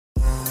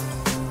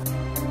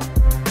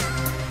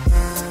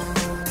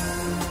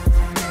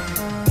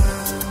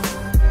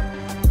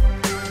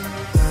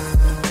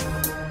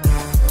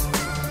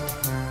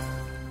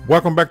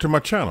Welcome back to my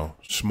channel,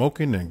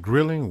 Smoking and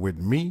Grilling with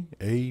me,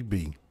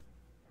 AB.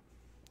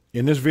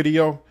 In this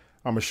video,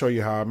 I'm going to show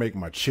you how I make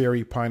my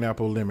cherry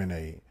pineapple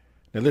lemonade.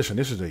 Now listen,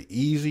 this is an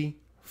easy,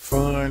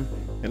 fun,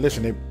 and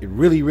listen, it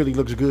really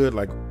looks good,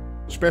 like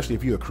especially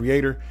if you're a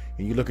creator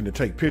and you're looking to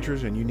take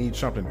pictures and you need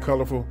something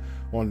colorful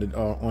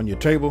on your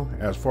table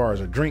as far as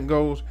a drink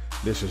goes,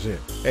 this is it.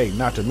 Hey,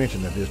 not to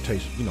mention that this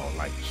tastes,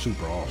 like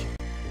super awesome.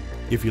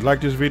 If you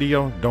like this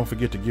video, don't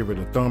forget to give it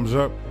a thumbs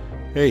up.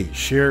 Hey,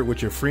 share it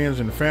with your friends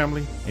and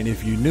family. And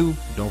if you're new,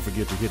 don't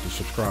forget to hit the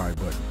subscribe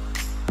button.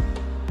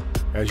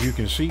 As you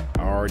can see,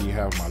 I already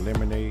have my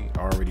lemonade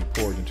already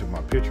poured into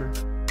my pitcher.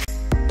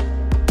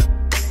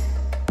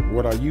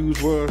 What I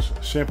used was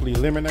simply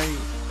lemonade.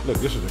 Look,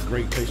 this is a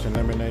great tasting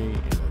lemonade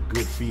and a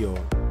good feel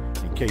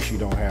in case you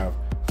don't have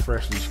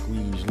freshly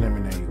squeezed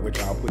lemonade, which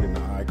I'll put in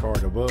the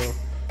iCard above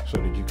so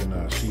that you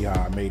can see how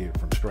I made it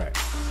from scratch.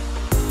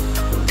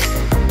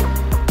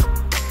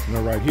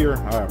 Right here,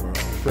 I have a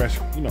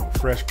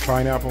fresh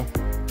pineapple,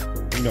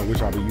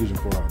 which I'll be using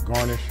for a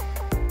garnish.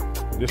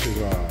 This is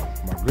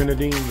my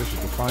grenadine. This is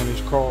the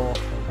finest call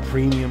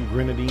premium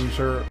grenadine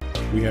syrup.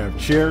 We have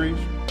cherries,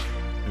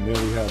 and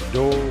then we have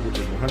Decor, which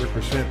is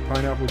 100%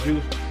 pineapple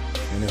juice,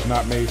 and it's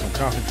not made from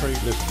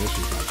concentrate. Listen, this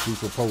is like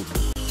super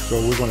potent.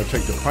 So we're going to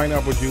take the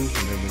pineapple juice,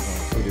 and then we're going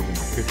to put it in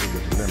the pitcher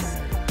with the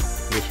lemonade.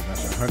 Listen,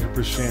 that's 100%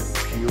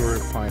 pure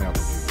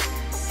pineapple juice.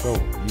 So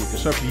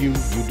it's up to you.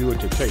 You do it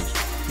to taste.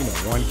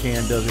 One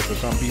can does it for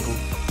some people,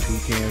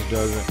 2 cans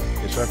does it.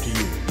 It's up to you.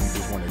 You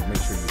just want to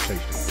make sure you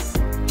taste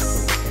it.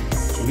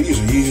 So these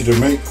are easy to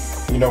make.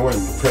 You know what?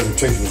 The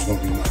presentation is going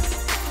to be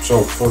nice.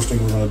 So first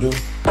thing we're going to do,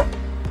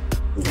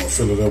 we're going to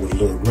fill it up with a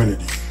little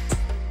grenadine.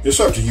 It's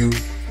up to you.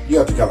 You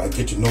have to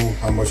get to know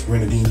how much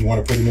grenadine you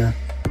want to put in there.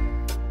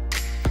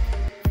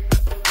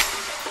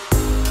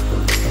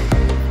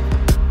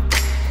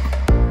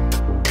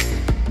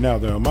 Now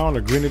the amount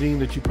of grenadine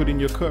that you put in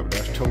your cup,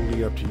 that's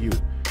totally up to you.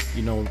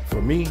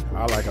 For me,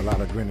 I like a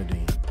lot of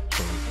grenadine,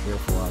 so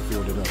therefore I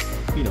filled it up,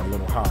 a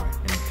little high.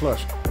 And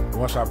plus,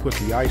 once I put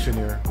the ice in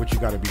there, which you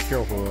got to be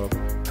careful of,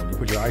 when you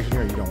put your ice in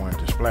there, you don't want it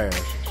to splash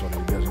so that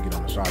it doesn't get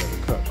on the side of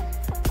the cups.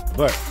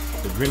 But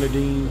the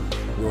grenadine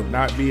will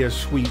not be as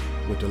sweet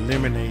with the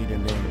lemonade,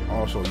 and then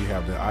also you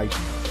have the ice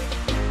in it.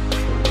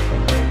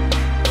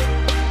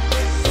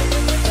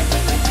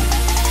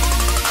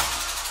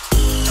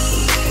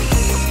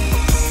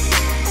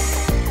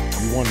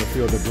 You want to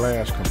fill the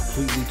glass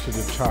completely to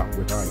the top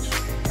with ice,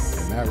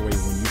 and that way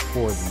when you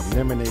pour the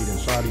lemonade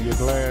inside of your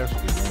glass, it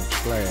won't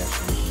splash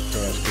and it can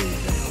cascade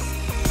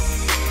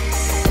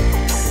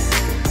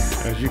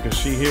down. As you can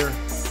see here,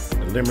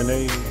 the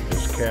lemonade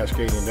is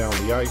cascading down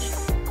the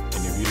ice,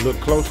 and if you look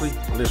closely,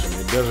 listen,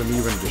 it doesn't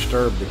even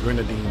disturb the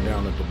grenadine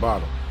down at the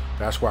bottom.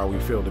 That's why we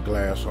fill the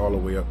glass all the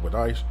way up with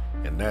ice,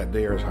 and that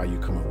there is how you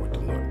come up with the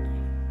look.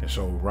 And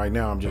so right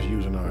now I'm just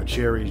using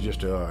cherries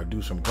just to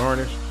do some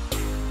garnish.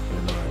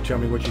 And tell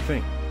me what you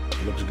think.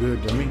 It looks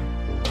good to me.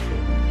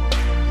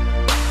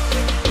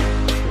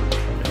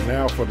 And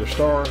now for the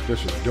star,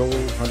 this is Decor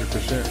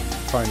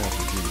 100%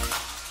 pineapple juice.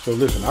 So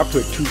listen, I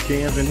put 2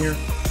 cans in here.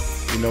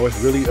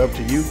 It's really up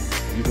to you.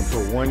 You can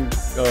put 1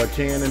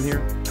 can in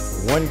here.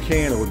 1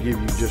 can will give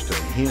you just a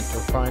hint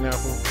of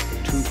pineapple.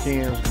 2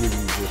 cans give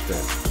you just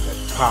that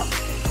pop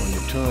on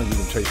your tongue. You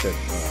can taste that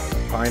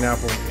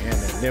pineapple and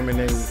that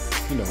lemonade,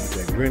 with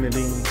that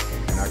grenadine.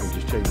 And I can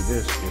just tell you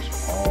this,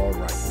 it's all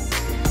right.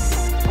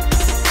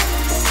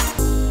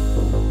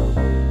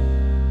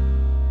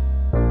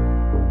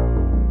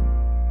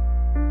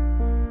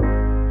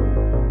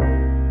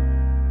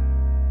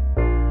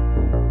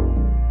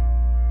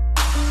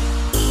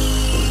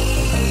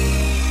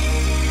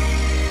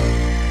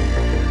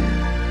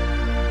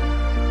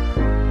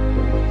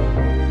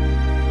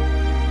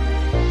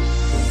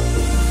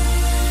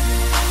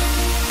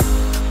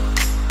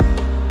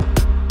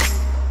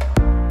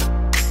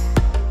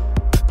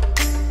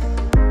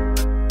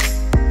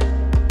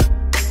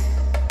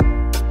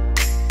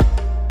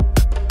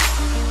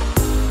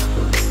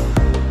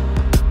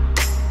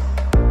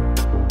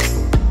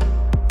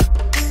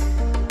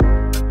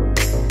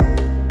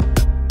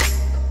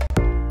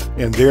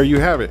 And there you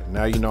have it.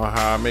 Now you know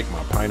how I make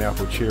my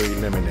pineapple cherry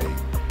lemonade.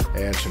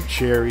 Add some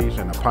cherries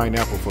and a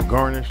pineapple for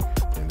garnish,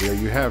 and there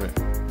you have it.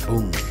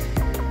 Boom.